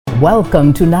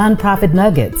Welcome to Nonprofit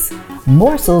Nuggets,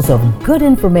 morsels of good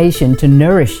information to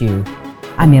nourish you.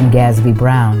 I'm M. Gasby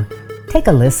Brown. Take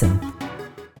a listen.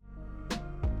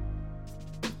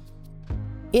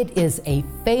 It is a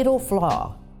fatal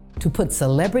flaw to put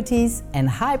celebrities and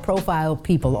high-profile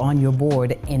people on your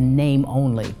board in name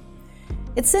only.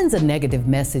 It sends a negative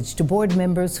message to board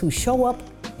members who show up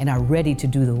and are ready to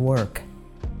do the work.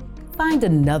 Find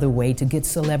another way to get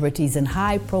celebrities and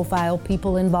high-profile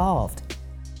people involved.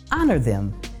 Honor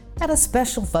them at a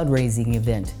special fundraising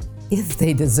event, if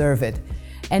they deserve it,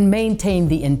 and maintain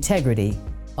the integrity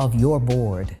of your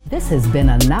board. This has been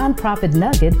a Nonprofit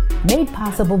Nugget made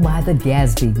possible by the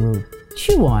Gasby Group.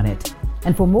 Chew on it.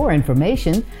 And for more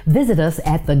information, visit us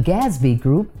at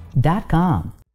thegasbygroup.com.